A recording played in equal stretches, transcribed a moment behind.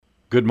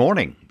Good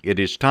morning. It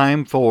is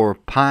time for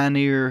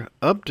Pioneer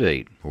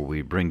Update, where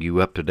we bring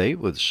you up to date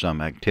with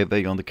some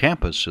activity on the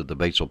campus of the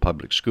Batesville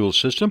Public School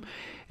System.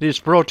 It is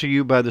brought to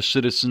you by the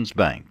Citizens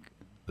Bank.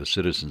 The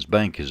Citizens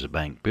Bank is a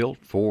bank built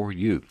for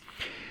you.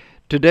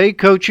 Today,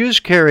 coaches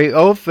Carrie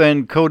Oaf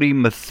and Cody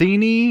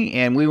Matheny,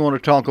 and we want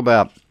to talk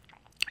about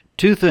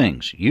two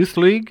things. Youth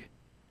League,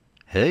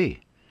 hey,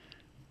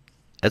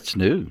 that's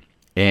new,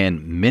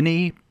 and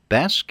mini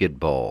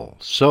basketball.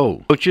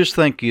 So, coaches,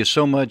 thank you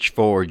so much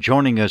for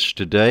joining us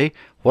today.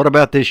 What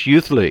about this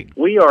youth league?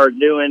 We are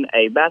doing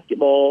a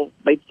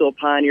Batesville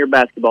Pioneer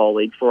Basketball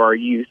League for our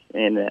youth,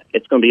 and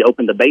it's going to be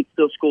open to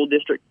Batesville School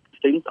District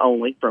students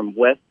only from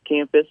West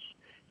Campus,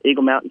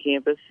 Eagle Mountain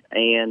Campus,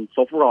 and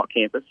Sulphur Rock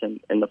Campus. And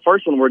the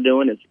first one we're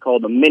doing is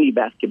called the Mini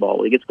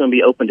Basketball League. It's going to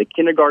be open to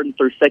kindergarten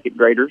through second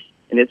graders,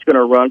 and it's going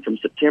to run from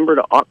September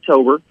to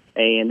October.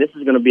 And this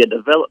is going to be a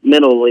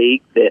developmental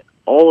league that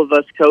all of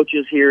us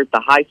coaches here at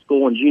the high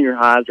school and junior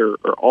highs are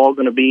all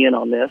going to be in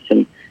on this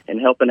and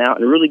helping out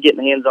and really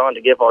getting hands-on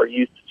to give our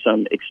youth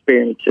some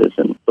experiences.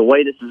 And the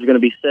way this is going to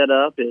be set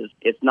up is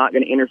it's not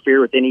going to interfere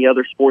with any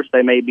other sports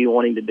they may be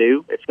wanting to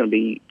do. It's going to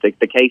be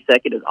the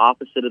K-Second is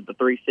opposite of the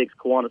 3-6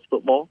 Kiwanis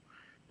football.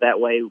 That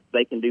way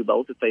they can do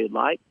both if they would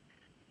like.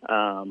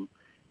 And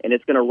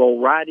it's going to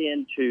roll right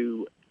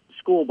into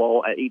school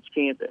ball at each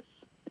campus.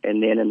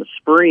 And then in the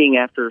spring,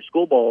 after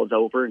school ball is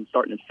over and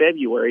starting in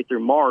February through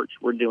March,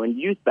 we're doing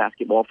youth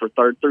basketball for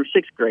 3rd through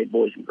 6th grade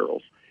boys and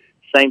girls.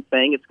 Same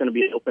thing. It's going to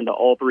be open to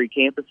all three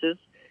campuses,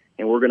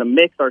 and we're going to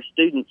mix our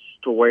students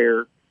to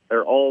where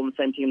they're all on the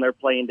same team. They're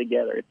playing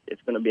together.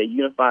 It's going to be a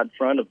unified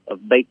front of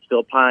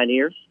Batesville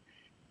Pioneers,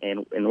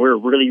 and we're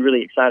really,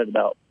 really excited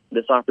about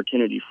this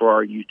opportunity for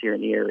our youth here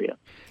in the area.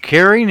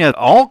 Carrie, now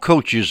all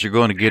coaches are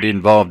going to get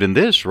involved in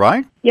this,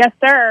 right? Yes,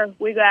 sir.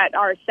 We got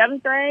our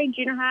 7th grade,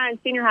 junior high, and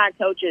senior high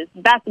coaches,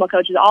 basketball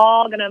coaches,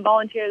 all going to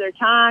volunteer their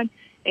time,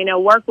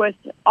 work with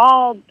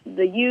all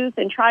the youth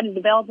and try to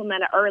develop them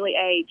at an early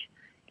age.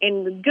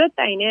 And the good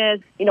thing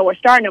is, we're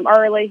starting them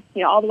early,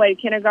 all the way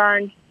to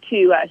kindergarten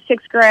to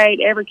 6th grade.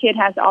 Every kid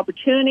has the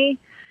opportunity.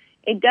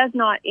 It does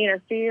not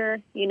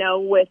interfere,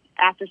 with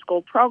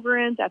after-school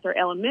programs at their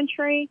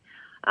elementary.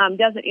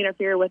 Doesn't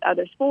interfere with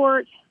other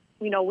sports.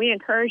 We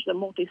encourage the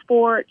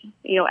multi-sport,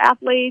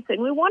 athletes,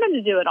 and we want them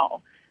to do it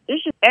all.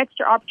 There's just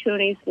extra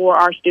opportunities for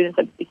our students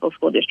at the Batesville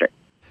School District.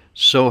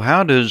 So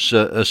how does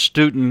a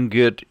student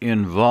get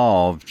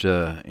involved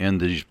in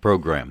these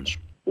programs?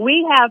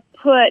 We have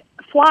put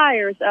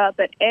flyers up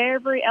at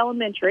every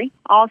elementary,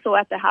 also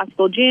at the high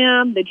school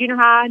gym, the junior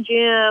high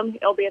gym.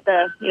 It'll be at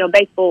the,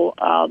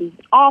 Batesville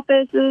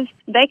offices.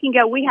 They can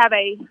go.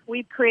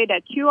 We've created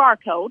a QR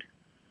code,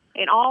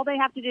 and all they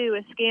have to do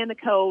is scan the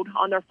code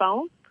on their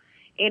phone,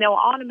 and it'll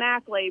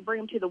automatically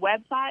bring them to the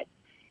website.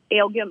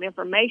 It'll give them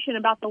information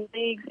about the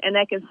leagues, and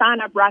they can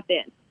sign up right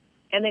then.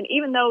 And then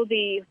even though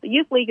the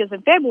youth league is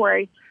in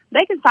February,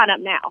 they can sign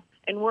up now.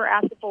 And we're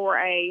asking for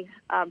a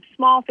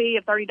small fee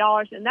of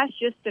 $30, and that's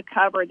just to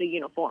cover the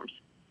uniforms.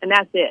 And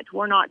that's it.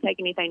 We're not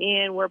taking anything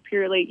in. We're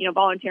purely,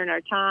 volunteering our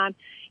time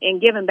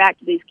and giving back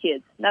to these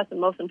kids. That's the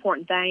most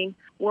important thing.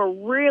 We're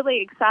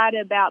really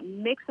excited about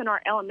mixing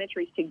our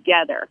elementaries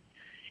together.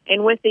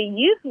 And with the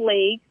youth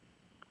league,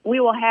 we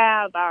will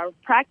have our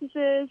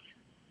practices.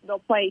 They'll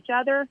play each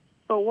other.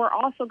 But we're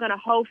also going to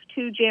host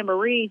 2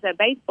 jamborees at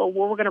Batesville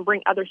where we're going to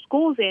bring other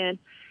schools in,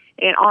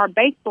 and our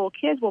Batesville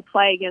kids will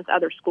play against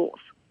other schools.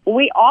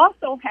 We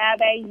also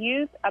have a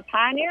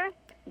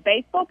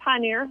Batesville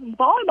Pioneer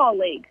Volleyball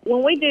League.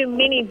 When we do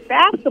mini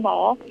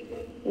basketball,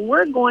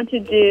 we're going to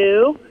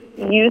do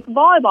youth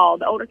volleyball,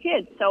 the older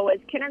kids. So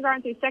it's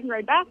kindergarten through 2nd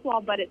grade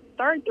basketball, but it's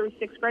 3rd through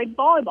 6th grade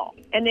volleyball.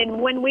 And then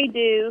when we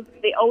do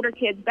the older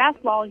kids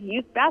basketball,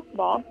 youth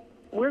basketball,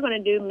 we're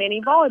going to do mini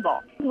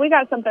volleyball. We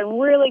got something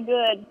really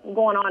good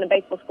going on in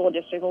Batesville School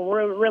District, and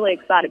we're really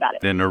excited about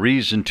it. And a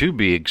reason to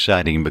be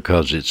exciting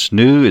because it's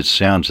new. It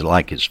sounds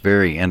like it's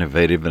very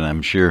innovative, and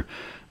I'm sure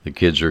the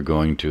kids are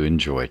going to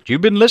enjoy it.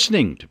 You've been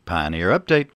listening to Pioneer Update.